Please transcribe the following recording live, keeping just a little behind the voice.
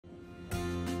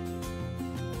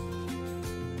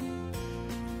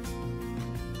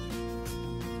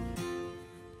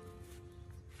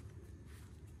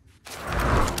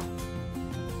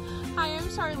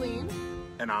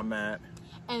And I'm Matt.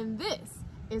 And this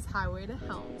is Highway to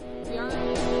Helm. We are on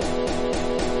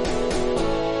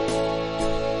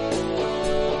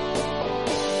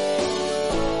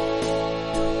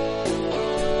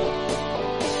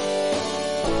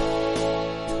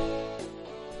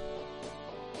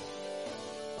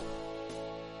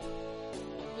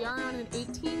an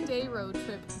 18-day road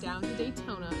trip down to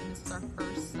Daytona, and this is our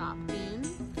first stop in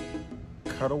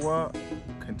Cuttawa,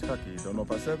 Kentucky. Don't know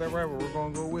if I said that right, but we're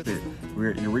gonna go with it.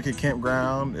 We're at Eureka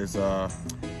Campground. It's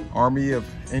Army of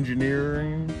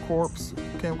Engineering Corps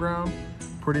campground.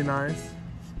 Pretty nice.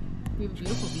 We have a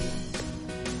beautiful view.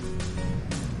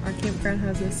 Our campground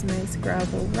has this nice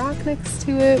gravel rock next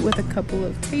to it with a couple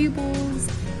of tables.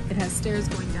 It has stairs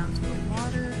going down to the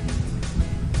water.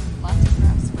 Lots of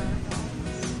grass for our dogs.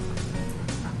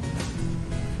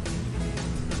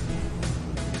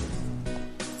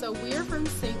 So we're from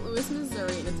St. Louis,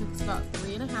 Missouri, and it took us about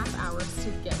 3.5 hours to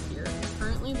get here.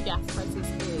 Currently the gas prices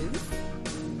is...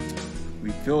 We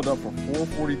filled up for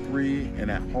 $4.43, and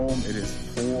at home it is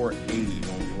 $4.80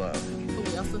 when we left. But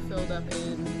we also filled up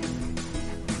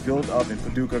in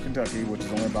Paducah, Kentucky, which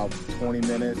is only about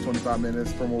 25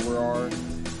 minutes from where we are.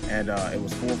 And it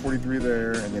was $4.43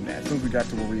 there, and then as soon as we got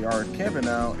to where we are camping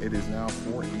now, it is now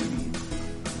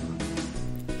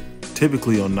 $4.80.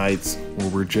 Typically on nights where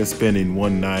we're just spending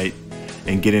one night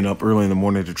and getting up early in the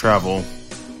morning to travel,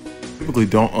 typically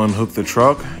don't unhook the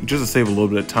truck just to save a little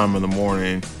bit of time in the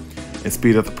morning and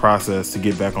speed up the process to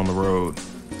get back on the road.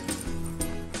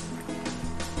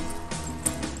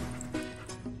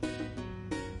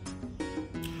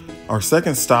 Our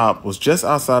second stop was just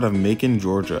outside of Macon,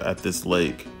 Georgia at this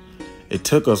lake. It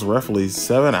took us roughly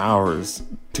 7 hours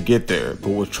to get there, but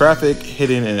with traffic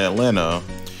hitting in Atlanta,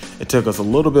 it took us a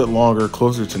little bit longer,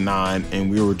 closer to 9, and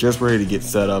we were just ready to get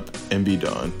set up and be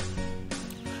done.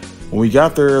 When we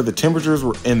got there, the temperatures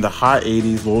were in the high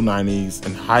 80s, low 90s,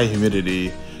 and high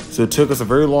humidity, so it took us a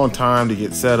very long time to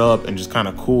get set up and just kind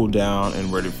of cool down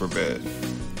and ready for bed.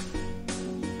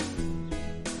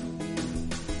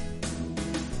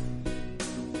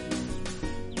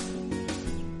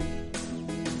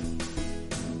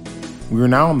 We are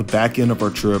now on the back end of our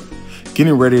trip,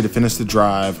 getting ready to finish the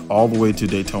drive all the way to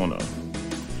Daytona.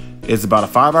 It's about a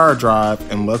 5-hour drive,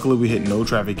 and luckily we hit no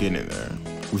traffic getting there.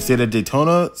 We stayed at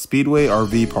Daytona Speedway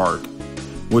RV Park,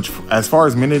 which as far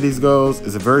as amenities goes,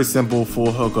 is a very simple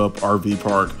full hookup RV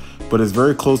park, but is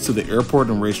very close to the airport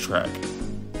and racetrack.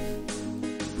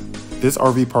 This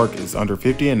RV park is under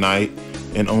 $50 a night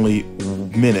and only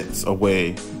minutes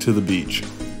away to the beach.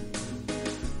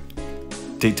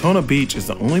 Daytona Beach is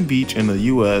the only beach in the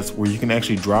US where you can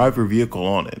actually drive your vehicle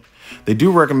on it. They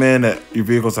do recommend that your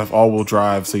vehicles have all-wheel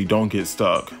drive so you don't get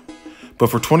stuck. But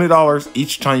for $20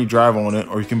 each time you drive on it,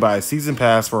 or you can buy a season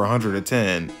pass for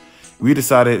 $110, we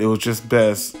decided it was just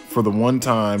best for the one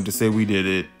time to say we did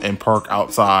it and park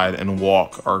outside and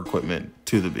walk our equipment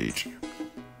to the beach.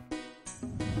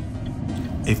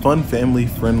 A fun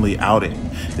family-friendly outing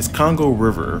is Congo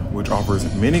River, which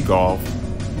offers mini golf,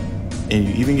 and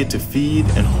you even get to feed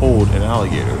and hold an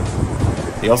alligator.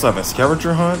 They also have a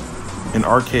scavenger hunt, an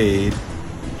arcade,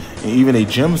 and even a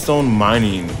gemstone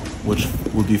mining, which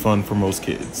would be fun for most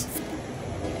kids.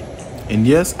 And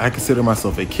yes, I consider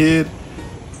myself a kid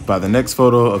by the next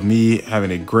photo of me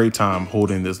having a great time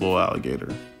holding this little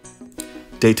alligator.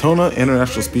 Daytona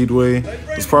International Speedway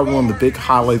was probably one of the big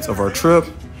highlights of our trip,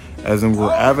 as in we're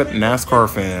avid NASCAR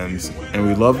fans and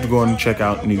we loved going to check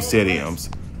out new stadiums.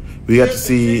 We got to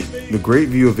see the great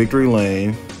view of Victory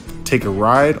Lane, take a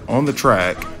ride on the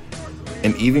track,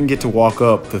 and even get to walk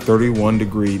up the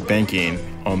 31-degree banking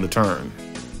on the turn.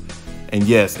 And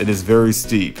yes, it is very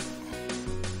steep.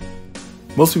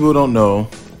 Most people don't know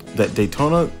that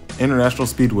Daytona International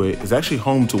Speedway is actually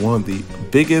home to one of the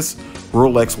biggest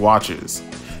Rolex watches.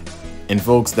 And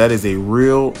folks, that is a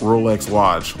real Rolex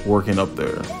watch working up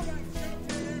there.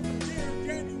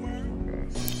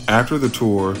 After the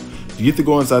tour, you get to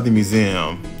go inside the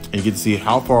museum and you get to see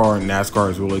how far NASCAR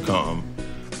has really come.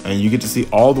 And you get to see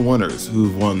all the winners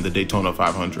who've won the Daytona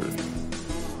 500.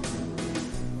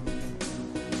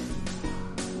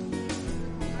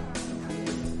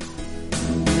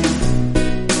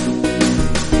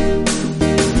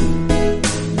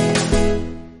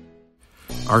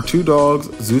 Our two dogs,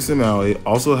 Zeus and Maui,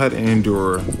 also had to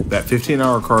endure that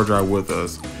 15-hour car drive with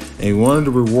us, and we wanted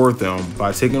to reward them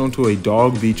by taking them to a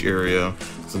dog beach area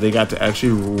so they got to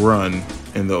actually run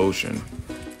in the ocean.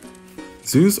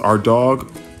 Zeus, our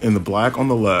dog in the black on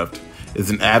the left, is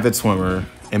an avid swimmer,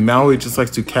 and Maui just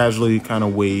likes to casually kind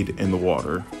of wade in the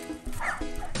water.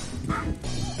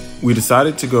 We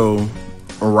decided to go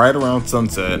right around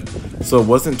sunset so it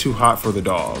wasn't too hot for the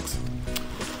dogs.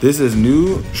 This is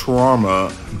New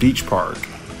Shawarma Beach Park,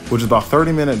 which is about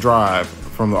 30-minute drive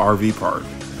from the RV park.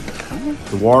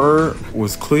 The water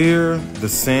was clear, the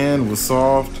sand was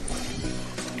soft.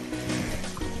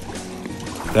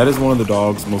 That is one of the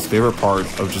dog's most favorite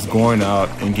parts of just going out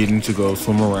and getting to go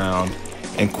swim around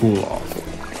and cool off.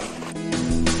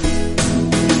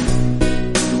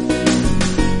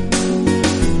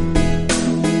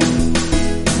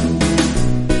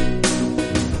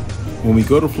 When we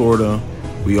go to Florida,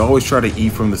 we always try to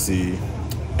eat from the sea.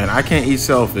 And I can't eat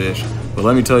shellfish, but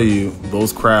let me tell you,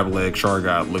 those crab leg char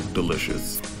got look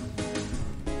delicious.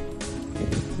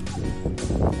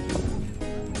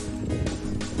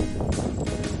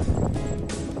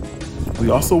 We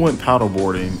also went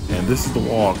paddleboarding, and this is the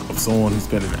walk of someone who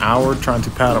spent an hour trying to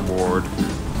paddleboard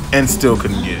and still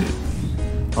couldn't get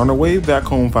it. On our way back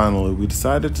home finally, we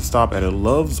decided to stop at a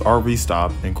Love's RV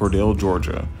stop in Cordell,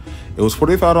 Georgia. It was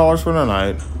 $45 for the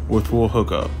night with full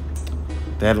hookup.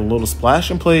 They had a little splash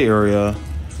and play area,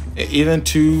 and even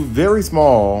 2 very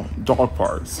small dog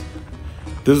parks.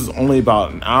 This is only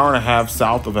about an hour and a half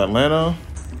south of Atlanta.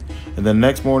 And then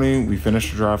next morning, we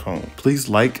finished the drive home. Please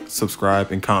like,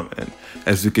 subscribe, and comment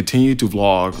as we continue to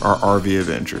vlog our RV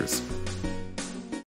adventures.